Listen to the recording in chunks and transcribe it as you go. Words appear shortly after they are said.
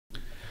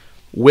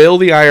Will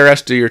the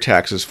IRS do your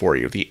taxes for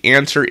you? The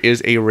answer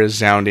is a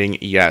resounding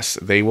yes.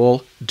 They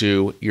will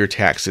do your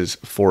taxes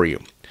for you.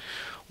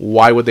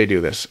 Why would they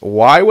do this?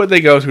 Why would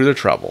they go through the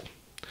trouble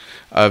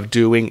of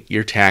doing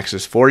your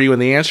taxes for you?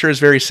 And the answer is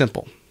very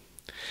simple.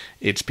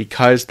 It's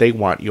because they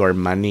want your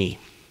money.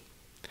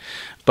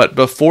 But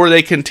before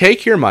they can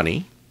take your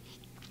money,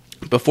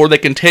 before they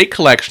can take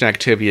collection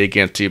activity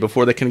against you,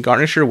 before they can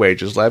garnish your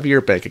wages, levy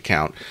your bank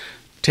account,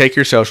 take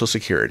your Social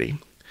Security,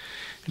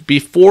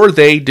 before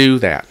they do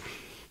that,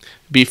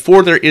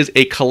 before there is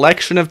a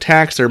collection of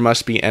tax, there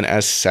must be an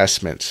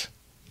assessment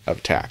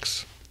of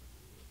tax.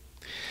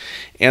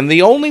 And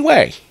the only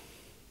way,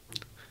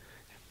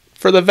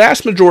 for the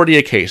vast majority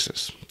of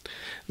cases,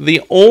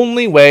 the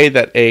only way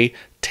that a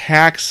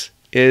tax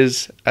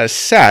is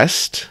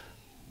assessed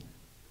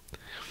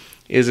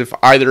is if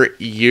either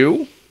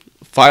you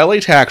file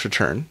a tax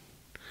return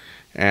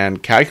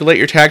and calculate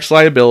your tax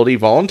liability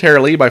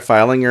voluntarily by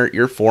filing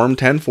your Form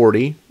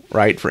 1040,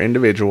 right, for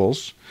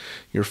individuals,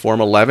 your Form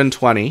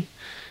 1120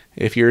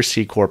 if you're a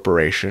C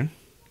corporation,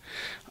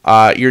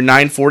 your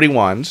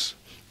 941s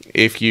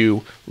if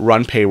you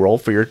run payroll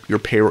for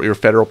your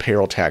federal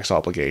payroll tax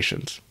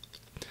obligations.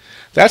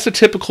 That's the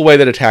typical way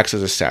that a tax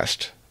is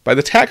assessed, by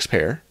the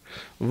taxpayer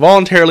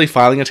voluntarily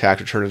filing a tax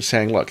return and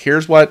saying, look,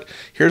 here's what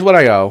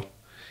I owe,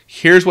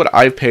 here's what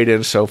I've paid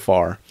in so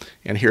far,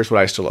 and here's what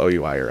I still owe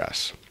you,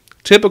 IRS.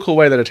 Typical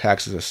way that a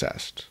tax is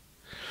assessed.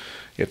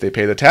 If they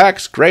pay the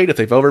tax, great. If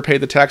they've overpaid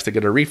the tax, they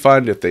get a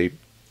refund. If they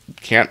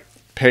can't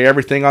pay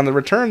everything on the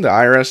return, the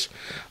IRS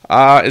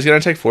is going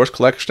to take forced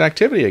collection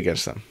activity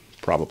against them,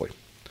 probably.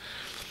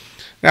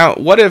 Now,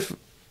 what if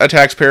a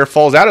taxpayer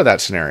falls out of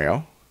that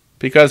scenario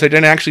because they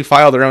didn't actually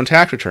file their own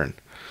tax return?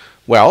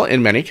 Well,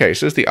 in many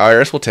cases, the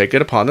IRS will take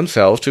it upon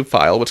themselves to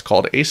file what's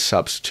called a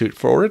substitute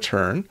for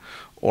return,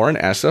 or an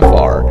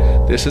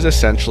SFR. This is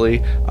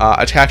essentially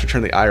a tax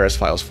return the IRS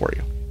files for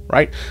you,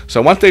 right?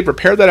 So once they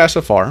prepare that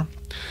SFR,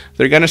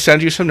 they're going to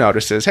send you some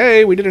notices.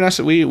 Hey,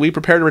 we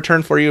prepared a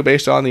return for you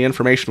based on the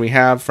information we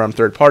have from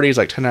third parties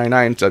like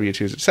 1099s,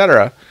 W-2s,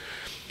 etc.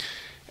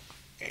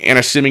 And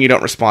assuming you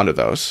don't respond to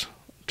those,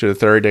 to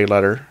the 30-day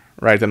letter,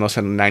 right? Then they'll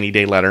send a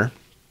 90-day letter,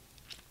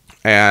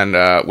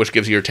 and which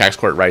gives you your tax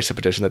court rights to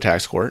petition the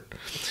tax court.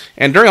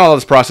 And during all of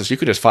this process, you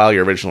could just file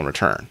your original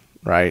return,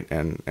 right,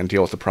 and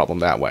deal with the problem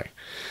that way.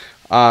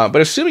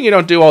 But assuming you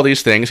don't do all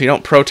these things, you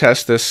don't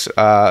protest this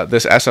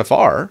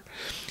SFR,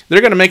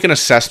 they're going to make an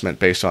assessment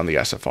based on the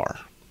SFR,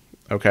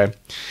 okay?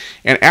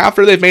 And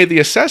after they've made the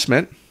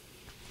assessment,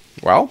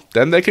 well,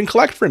 then they can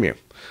collect from you.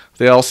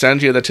 They'll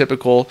send you the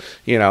typical,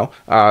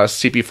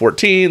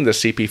 CP14, the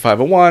CP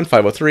 501,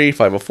 503,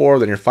 504,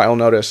 then your file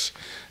notice,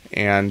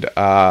 and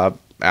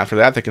after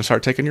that, they can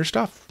start taking your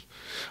stuff.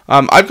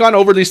 I've gone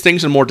over these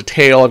things in more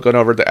detail. I've gone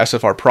over the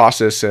SFR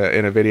process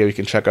in a video you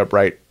can check up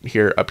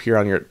here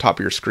on your top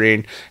of your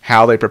screen,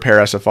 how they prepare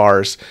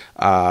SFRs,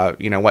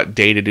 what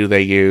data do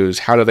they use,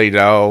 how do they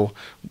know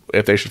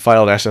if they should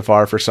file an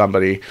SFR for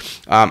somebody.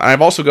 And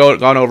I've also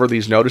gone over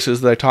these notices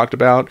that I talked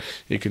about.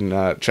 You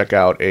can check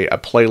out a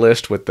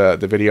playlist with the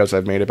videos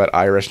I've made about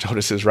IRS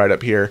notices right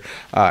up here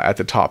at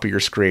the top of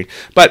your screen.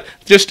 But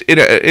just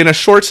in a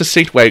short,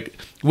 succinct way,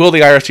 will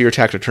the IRS do your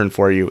tax return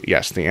for you?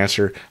 Yes. The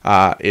answer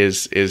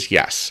is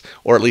yes,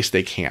 or at least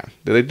they can.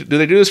 Do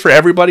they do this for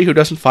everybody who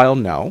doesn't file?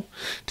 No.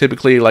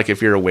 Typically, like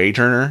if you're a wage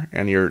earner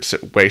and you're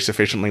way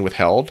sufficiently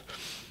withheld,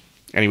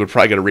 and you would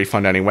probably get a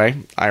refund anyway,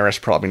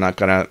 IRS probably not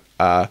going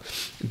to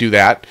do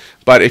that.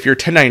 But if you're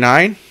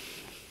 1099,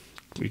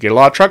 you get a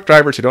lot of truck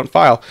drivers who don't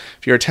file.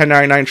 If you're a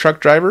 1099 truck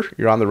driver,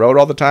 you're on the road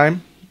all the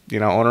time,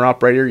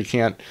 owner-operator, you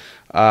can't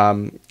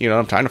time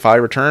to file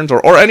your returns,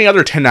 or any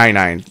other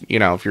 1099,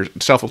 if you're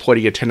self-employed,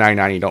 you get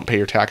 1099, you don't pay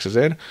your taxes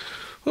in.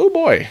 Oh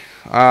boy,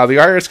 the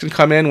IRS can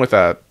come in with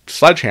a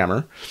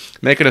sledgehammer,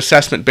 make an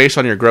assessment based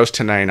on your gross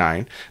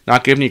 1099,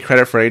 not giving you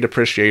credit for any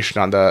depreciation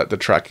on the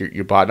truck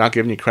you bought, not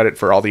giving you credit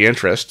for all the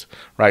interest,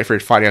 right, for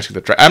financing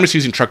the truck. I'm just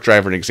using truck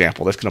driver as an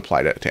example. This can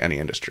apply to any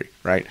industry,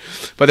 right?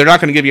 But they're not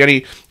going to give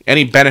you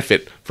any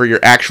benefit for your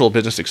actual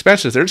business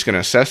expenses. They're just going to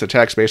assess the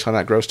tax based on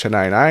that gross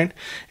 1099,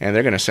 and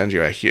they're going to send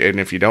you and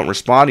if you don't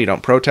respond, you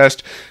don't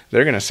protest,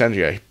 they're going to send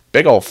you a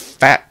big old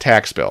fat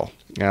tax bill.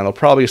 And they'll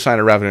probably assign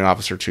a revenue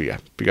officer to you,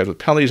 because with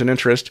penalties and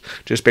interest,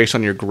 just based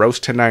on your gross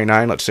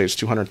 1099, let's say it's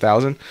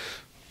 $200,000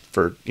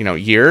 for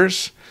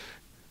years,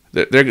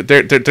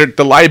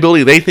 the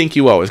liability they think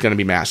you owe is going to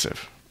be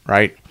massive,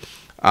 right?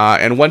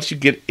 And once you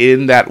get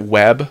in that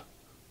web,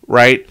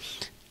 right,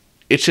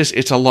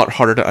 it's a lot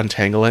harder to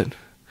untangle it,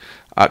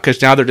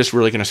 because now they're just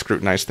really going to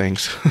scrutinize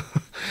things.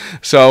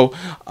 So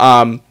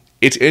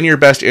it's in your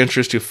best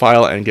interest to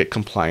file and get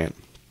compliant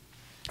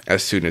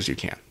as soon as you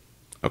can.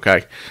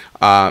 Okay,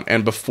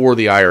 and before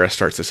the IRS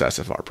starts this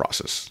SFR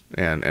process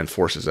and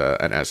forces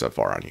an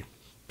SFR on you.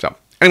 So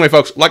anyway,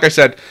 folks, like I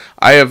said,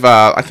 I have,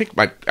 I think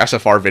my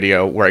SFR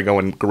video where I go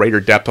in greater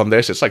depth on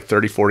this, it's like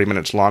 30, 40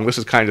 minutes long. This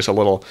is kind of just a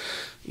little,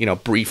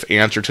 brief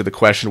answer to the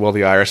question, will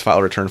the IRS file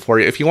a return for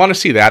you? If you want to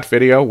see that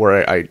video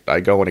where I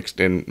go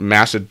in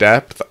massive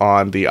depth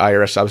on the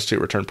IRS substitute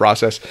return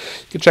process,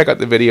 you can check out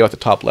the video at the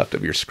top left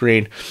of your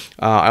screen.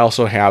 I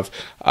also have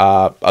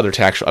a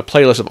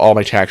playlist of all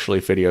my tax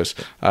relief videos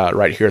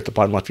right here at the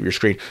bottom left of your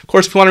screen. Of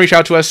course, if you want to reach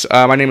out to us,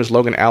 my name is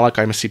Logan Alec.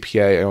 I'm a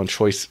CPA. I own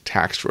Choice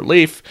Tax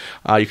Relief.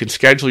 You can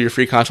schedule your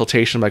free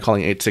consultation by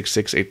calling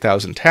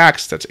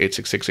 866-8000-TAX. That's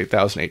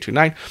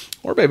 866-8000-829,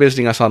 or by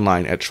visiting us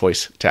online at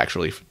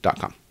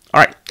choicetaxrelief.com.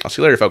 All right, I'll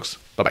see you later, folks.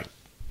 Bye-bye.